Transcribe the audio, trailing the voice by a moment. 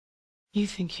You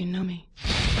think you know me.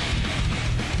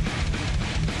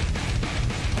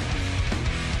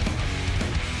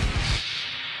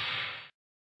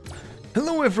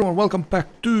 Hello everyone, welcome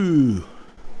back to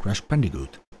Crash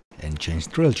Bandicoot and Change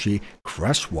Trilogy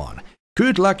Crash 1.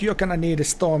 Good luck, you're gonna need a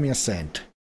Stormy Ascent.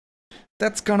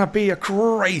 That's gonna be a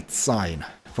great sign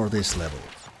for this level.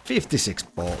 56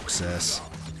 boxes.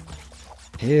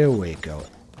 Here we go.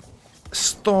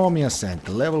 Stormy Ascent,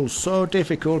 level so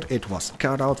difficult it was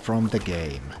cut out from the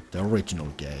game, the original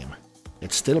game.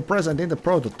 It's still present in the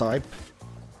prototype.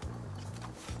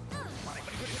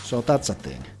 So that's a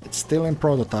thing. It's still in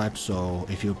prototype, so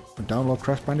if you download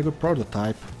Crash Bandicoot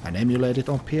prototype and emulate it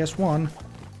on PS1,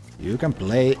 you can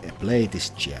play this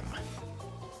gem.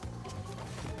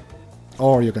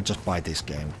 Or you can just buy this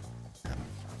game and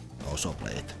also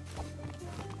play it.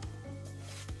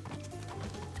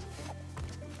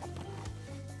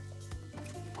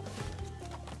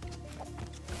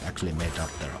 Actually made up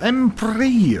there.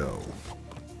 Embryo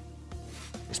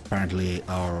is apparently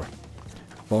our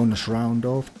bonus round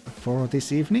for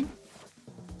this evening.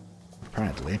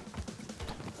 Apparently.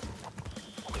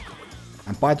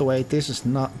 And by the way, this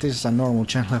is a normal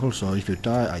challenge level, so if you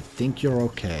die, I think you're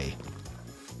okay.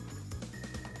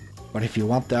 But if you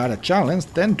want to add a challenge,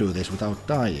 then do this without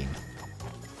dying.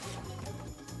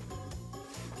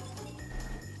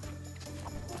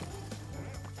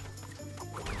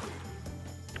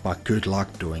 But good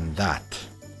luck doing that.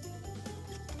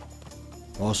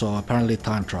 Also, apparently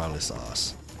time trial is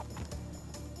us.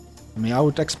 I mean, I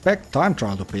would expect time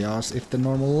trial to be us if the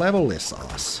normal level is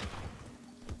us.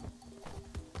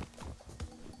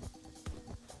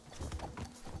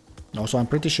 Also, I'm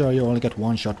pretty sure you only get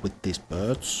one shot with these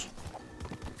birds.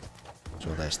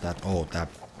 So there's that. Oh, that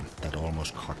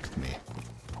almost cocked me.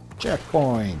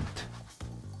 Checkpoint!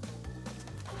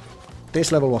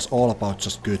 This level was all about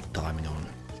just good timing on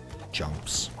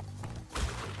jumps.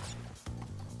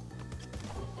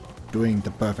 Doing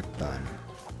the perfect time.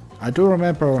 I do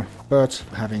remember birds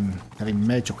having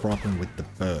major problem with the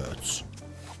birds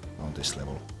on this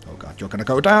level. Oh god, you're gonna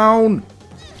go down!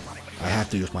 I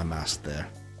had to use my mask there.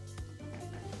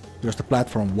 Because the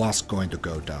platform was going to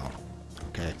go down.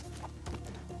 Okay.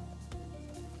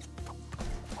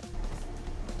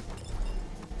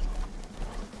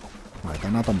 Right,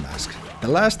 another mask. The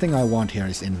last thing I want here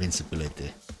is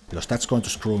invincibility. Because that's going to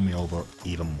screw me over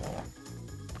even more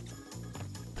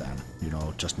than, you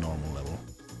know, just normal level.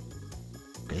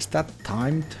 Okay, is that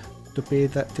timed to be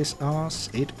this ass?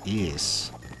 It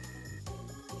is.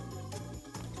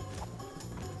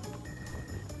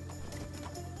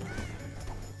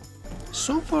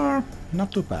 So far,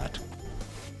 not too bad.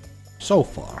 So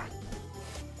far.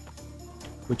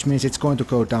 Which means it's going to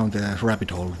go down the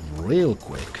rabbit hole real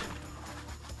quick.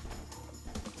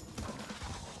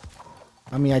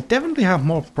 I mean, I definitely have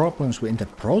more problems in the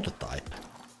prototype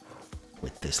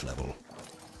with this level.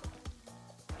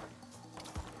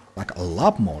 Like a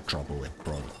lot more trouble with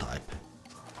prototype.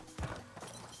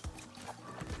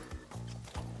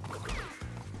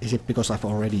 Is it because I've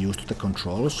already used the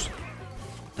controls?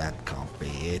 That can't be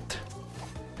it.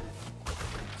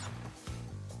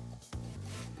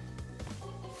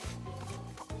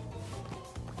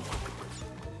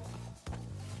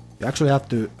 You actually have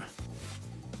to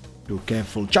do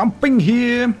careful jumping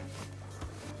here.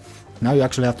 Now you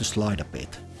actually have to slide a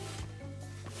bit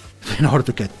in order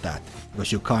to get that,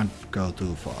 because you can't go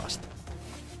too fast.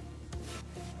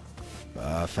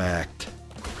 Perfect.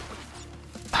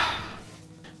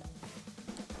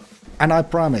 And I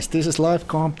promise, this is live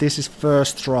comp, this is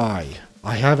first try.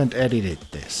 I haven't edited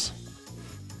this.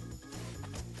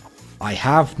 I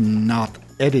have not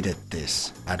edited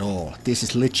this at all. This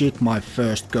is legit my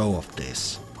first go of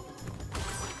this.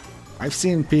 I've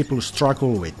seen people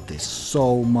struggle with this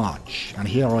so much, and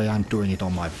here I am doing it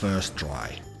on my first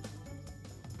try.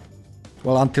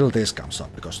 Well, until this comes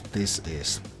up, because this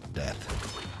is death.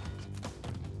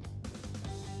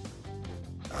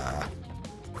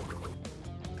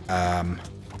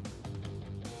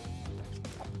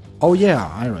 Oh yeah,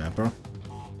 I remember.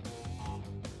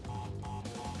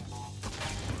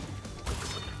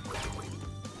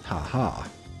 Haha.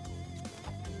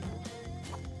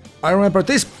 I remember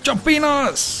this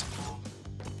Jumpinas!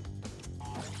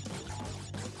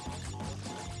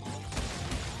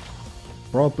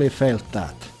 Probably failed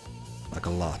that. Like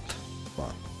a lot.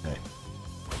 But hey,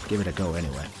 give it a go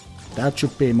anyway. That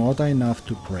should be more than enough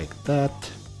to break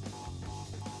that.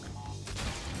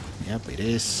 Yep, it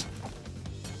is.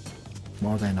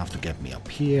 More than enough to get me up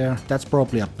here. That's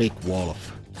probably a big wall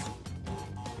of...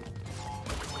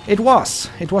 It was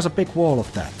a big wall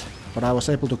of that. But I was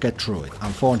able to get through it.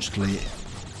 Unfortunately,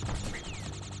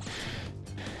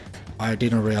 I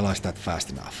didn't realize that fast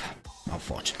enough,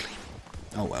 unfortunately.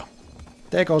 Oh well.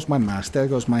 There goes my mask, there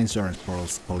goes my insurance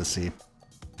policy.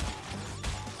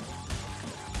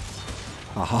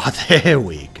 Aha, there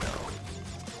we go.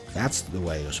 That's the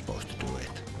way you're supposed to do it.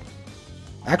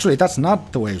 Actually, that's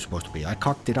not the way you're supposed to be. I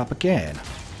cocked it up again.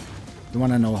 You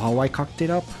wanna know how I cocked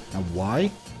it up? And why?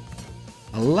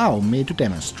 Allow me to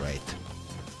demonstrate.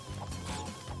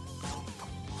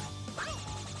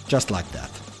 Just like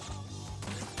that.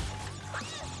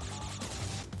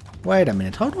 Wait a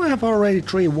minute, how do I have already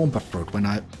 3 Wumpa Fruit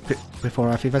before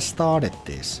I've even started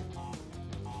this?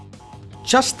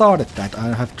 Just started that,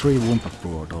 I have 3 Wumpa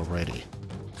Fruit already.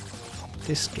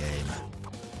 This game.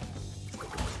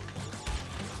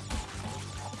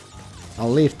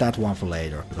 I'll leave that one for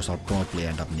later, because I'll probably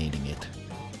end up needing it.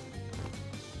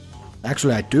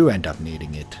 Actually, I do end up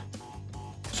needing it.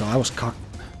 So I was cocked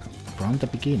from the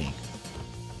beginning.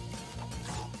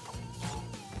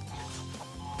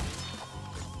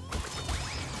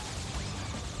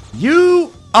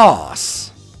 You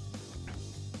ass!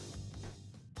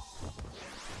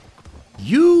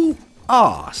 You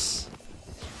ass!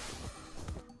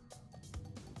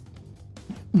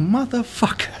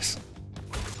 Motherfuckers!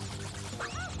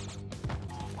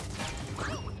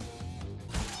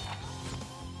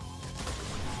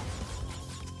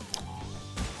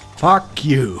 Fuck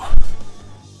you!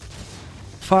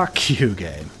 Fuck you,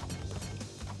 game.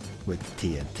 With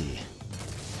TNT.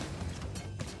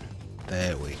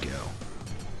 There we go.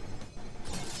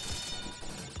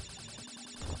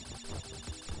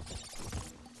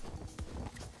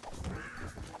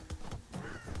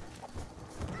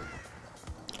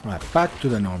 Right, back to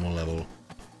the normal level.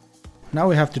 Now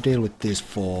we have to deal with these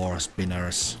 4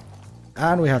 spinners.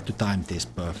 And we have to time this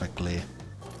perfectly.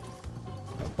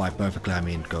 By perfectly I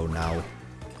mean go now.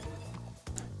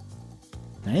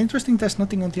 And interesting, there's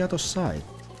nothing on the other side.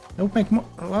 It would make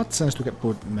a lot of sense to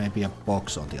put maybe a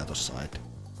box on the other side.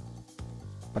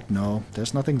 But no,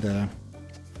 there's nothing there.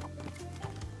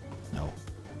 No.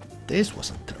 This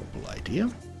was a terrible idea.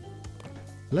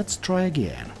 Let's try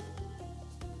again.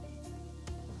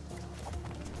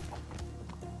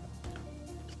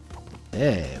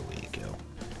 There we go.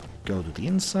 Go to the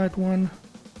inside one.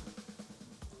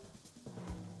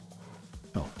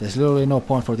 Oh, there's literally no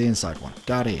point for the inside one.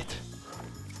 Got it.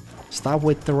 Stop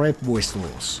with the rape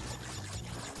whistles.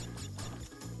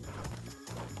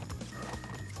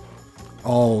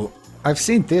 Oh, I've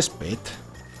seen this bit.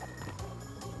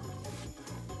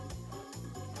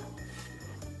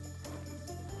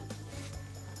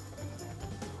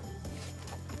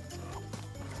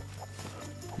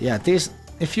 Yeah,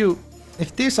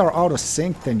 if these are out of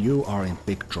sync, then you are in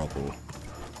big trouble.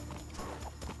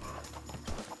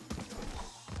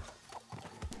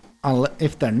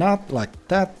 If they're not like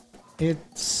that,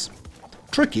 it's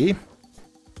tricky.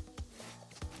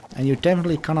 And you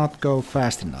definitely cannot go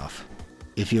fast enough.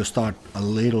 If you start a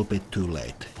little bit too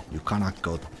late, you cannot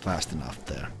go fast enough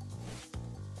there.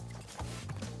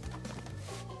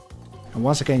 And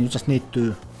once again, you just need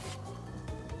to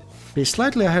be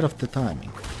slightly ahead of the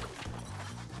timing.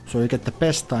 So you get the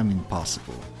best timing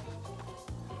possible.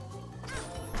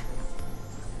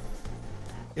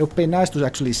 It would be nice to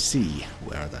actually see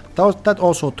where that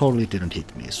also totally didn't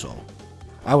hit me, so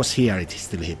I was here, it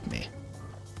still hit me.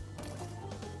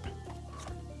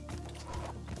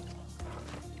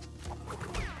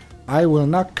 I will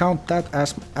not count that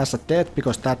as a death,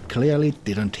 because that clearly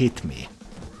didn't hit me.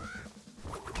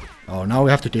 Oh, now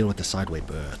we have to deal with the sideway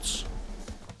birds.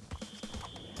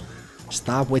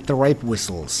 Stop with the rape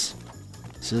whistles.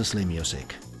 Seriously,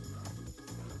 music.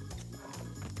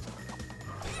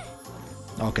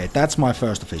 Okay, that's my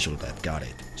first official death, got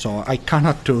it. So I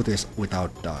cannot do this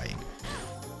without dying.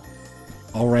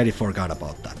 Already forgot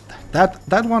about that.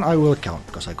 That one I will count,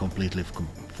 because I completely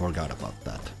forgot about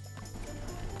that.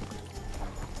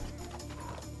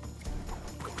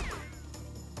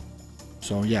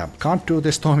 So yeah, can't do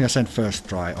this Stormy Ascent first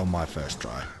try on my first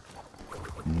try.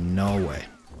 No way.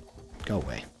 Go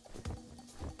away.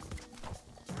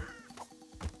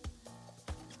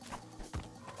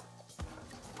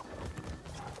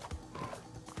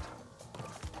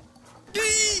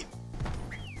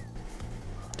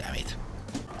 Damn it.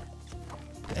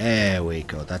 There we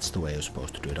go, that's the way you're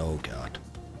supposed to do it, oh god.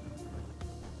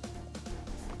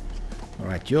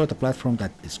 Alright, you're the platform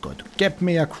that is going to get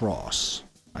me across.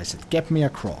 I said get me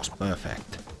across,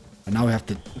 perfect. And now we have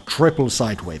the triple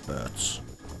sideway birds.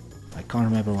 I can't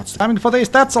remember what's the timing for this,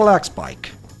 that's a lag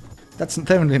spike. That's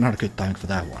definitely not a good timing for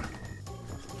that one.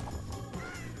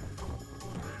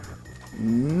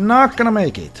 Not gonna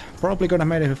make it. Probably gonna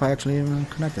make it if I actually even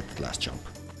connected the last jump.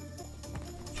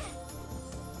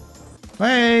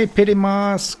 Hey, pity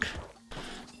mask!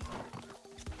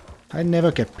 I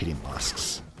never get pity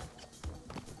masks.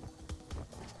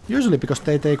 Usually because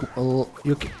they take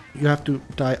you have to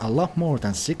die a lot more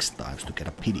than 6 times to get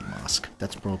a pity mask.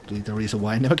 That's probably the reason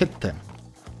why I never get them.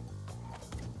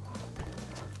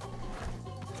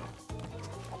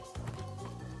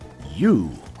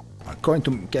 You are going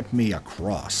to get me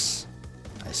across.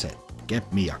 I said,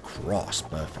 get me across.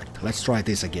 Perfect. Let's try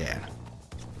this again.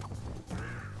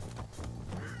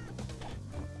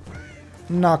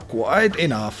 Not quite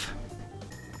enough.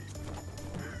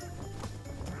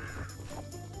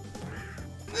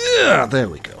 Yeah, there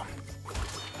we go.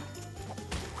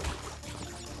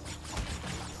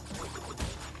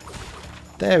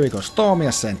 There we go. Stormy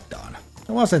Ascent done.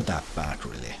 It wasn't that bad,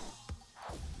 really.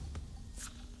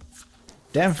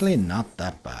 Definitely not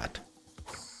that bad.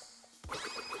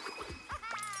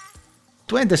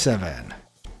 27.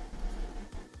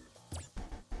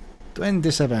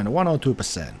 27,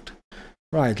 102%.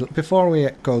 Right, before we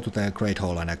go to the Great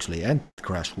Hall and actually end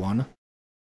Crash 1,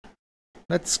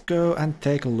 let's go and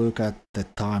take a look at the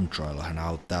time trial and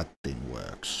how that thing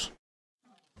works.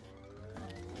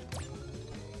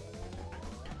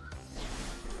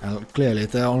 And clearly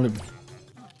the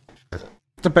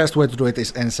best way to do it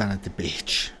is Insanity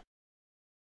Beach.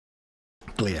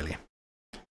 Clearly.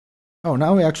 Oh,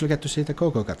 now we actually get to see the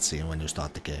Coco cutscene when you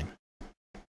start the game.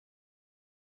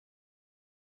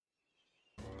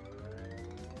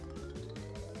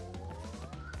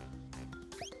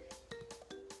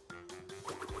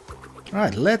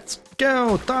 Alright, let's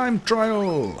go! Time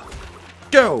trial!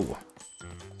 Go!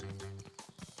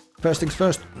 First things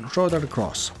first, throw that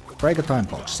across. Break a time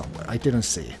box somewhere. I didn't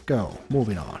see. Go.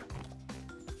 Moving on.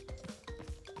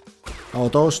 Oh,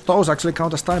 those actually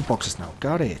count as time boxes now.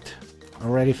 Got it.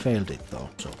 Already failed it though,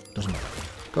 so doesn't matter.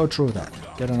 Go through that.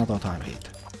 Get another time hit.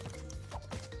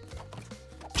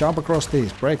 Jump across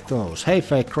these. Break those. Hey,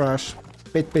 fake crash.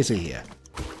 Bit busy here.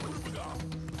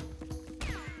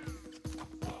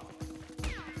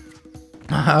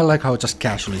 I like how I just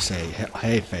casually say,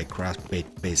 hey fake crash,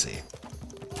 bit busy.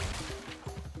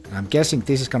 And I'm guessing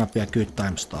this is gonna be a good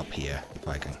time stop here, if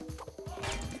I can.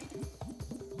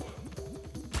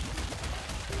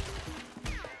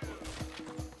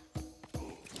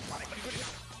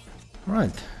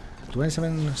 Right,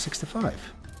 27.65.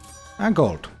 And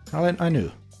gold. I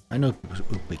knew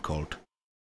it would be gold.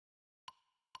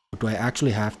 But do I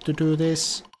actually have to do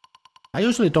this? I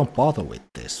usually don't bother with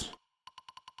this.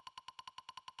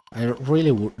 I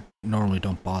really normally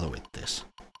don't bother with this.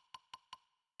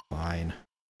 Fine.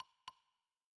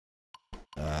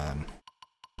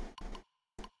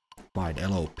 Fine,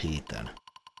 LOP then.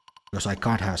 Because I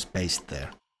can't have space there.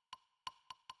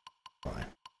 Fine.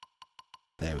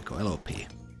 There we go, LOP.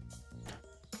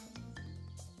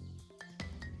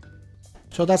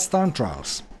 So that's time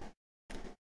trials.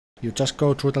 You just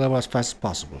go through the level as fast as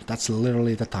possible. That's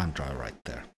literally the time trial right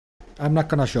there. I'm not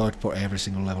gonna show it for every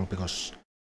single level because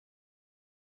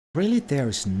really there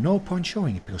is no point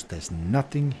showing it because there's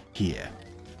nothing here.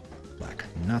 Like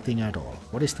nothing at all.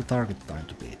 What is the target time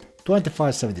to beat?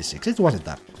 25.76. It wasn't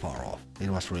that far off. It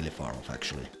was really far off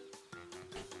actually.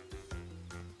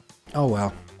 Oh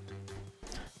well.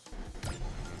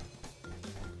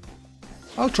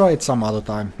 I'll try it some other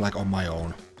time, like on my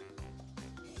own.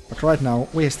 But right now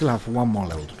we still have one more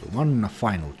level to do. One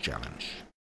final challenge.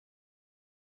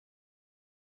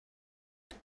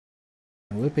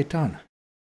 And we'll be done.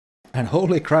 And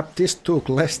holy crap, this took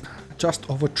just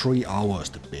over 3 hours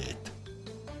to beat.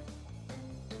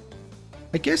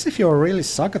 I guess if you're really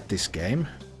suck at this game,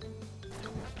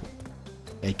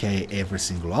 aka every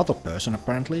single other person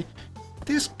apparently,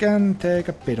 this can take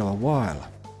a bit of a while.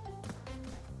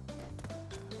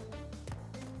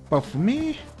 But for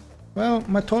me, well,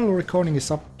 my total recording is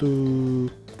up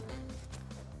to...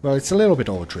 Well, it's a little bit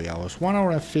over 3 hours. 1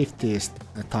 hour and 50 is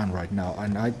the time right now,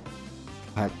 and I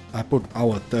put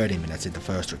hour 30 minutes in the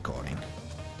first recording.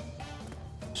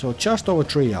 So just over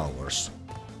 3 hours.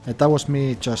 And that was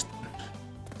me just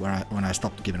when I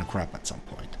stopped giving a crap at some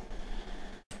point.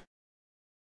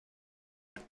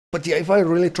 But yeah, if I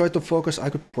really try to focus, I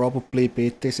could probably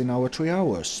beat this in over 3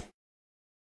 hours.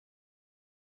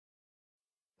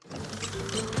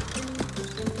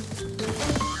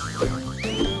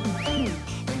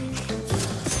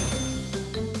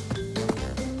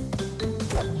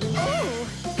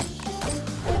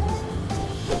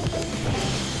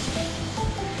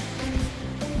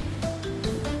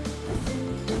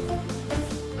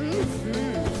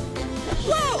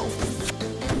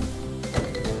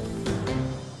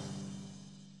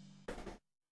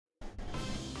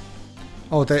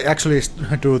 Oh, they actually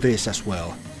do this as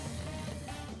well.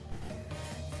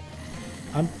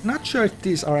 I'm not sure if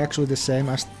these are actually the same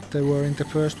as they were in the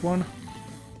first one.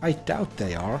 I doubt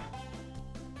they are.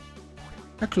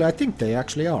 Actually, I think they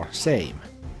actually are. Same.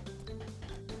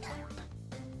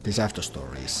 These after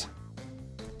stories.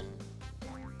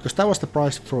 Because that was the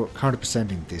price for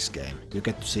 100% in this game. You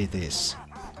get to see this.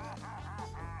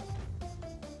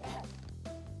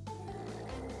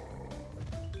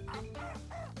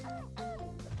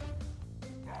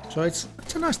 So it's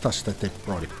a nice touch that they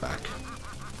brought it back.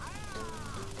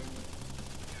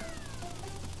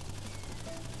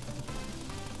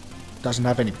 Doesn't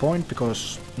have any point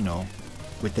because, you know,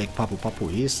 we take Papu Papu,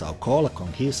 he's out,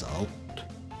 Kolakong, he's out.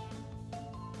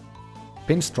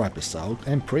 Pinstripe is out,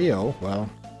 and Prio, well,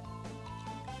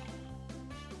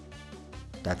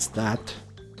 that's that.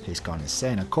 He's gone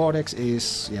insane, and Codex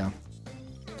is, yeah,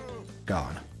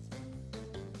 gone.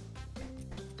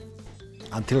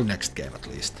 Until next game, at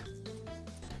least.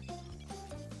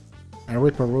 And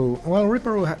Ripperoo, well,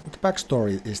 Ripperoo, the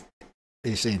backstory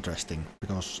is interesting,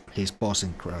 because his boss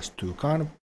in Crash 2 kind of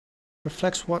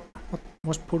reflects what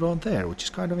was put on there, which is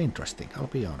kind of interesting, I'll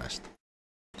be honest.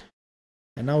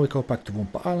 And now we go back to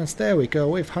Wumpa Islands. There we go,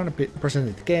 we've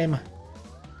 100% the game.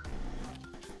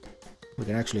 We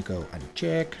can actually go and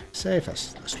check. Save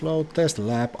as slow. Test the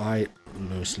lab. I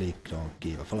loosely don't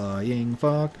give a flying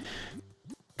fuck.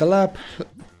 The lab,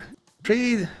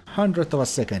 300th of a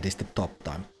second is the top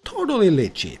time. Totally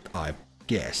legit, I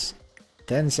guess.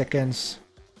 10 seconds.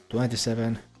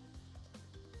 27.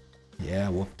 Yeah,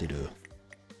 whoop-de-doo.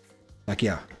 Like,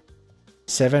 yeah.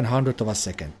 700th of a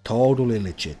second. Totally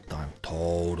legit time.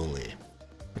 Totally.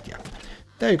 But yeah.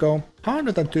 There you go.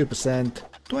 102%.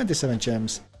 27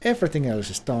 gems. Everything else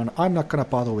is done. I'm not gonna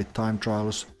bother with time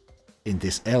trials. In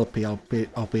this LP, I'll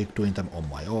be doing them on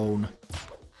my own.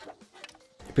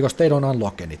 Because they don't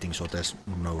unlock anything, so there's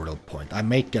no real point. I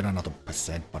may get another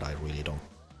percent, but I really don't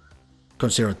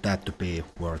consider that to be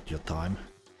worth your time.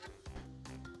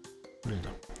 Really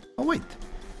don't. Oh wait.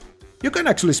 You can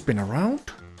actually spin around.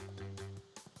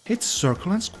 It's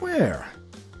circle and square.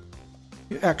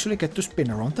 You actually get to spin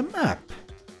around the map.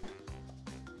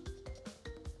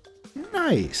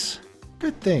 Nice.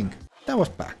 Good thing. That was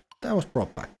back. That was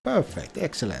brought back. Perfect.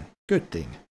 Excellent. Good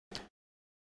thing.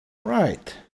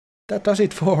 Right. That does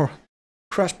it for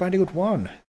Crash Bandicoot 1.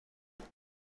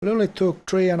 It only took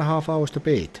 3.5 hours to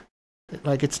beat.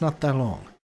 Like, it's not that long.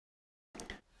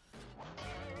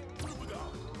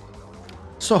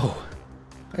 So,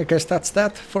 I guess that's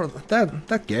that for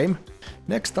that game.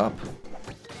 Next up,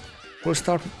 we'll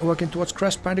start working towards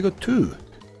Crash Bandicoot 2.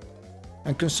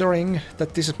 And considering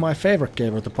that this is my favorite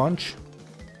game of the bunch,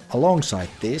 alongside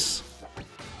this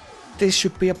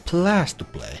should be a blast to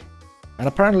play. And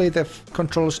apparently the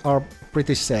controls are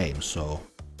pretty same, so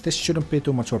this shouldn't be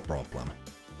too much of a problem.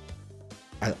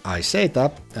 I say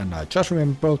that, and I just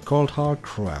remembered Cold Hard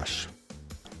Crash.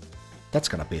 That's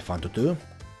gonna be fun to do.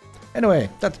 Anyway,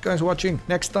 that's guys watching.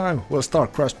 Next time we'll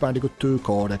start Crash Bandicoot 2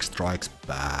 Codex Strikes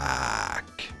Back.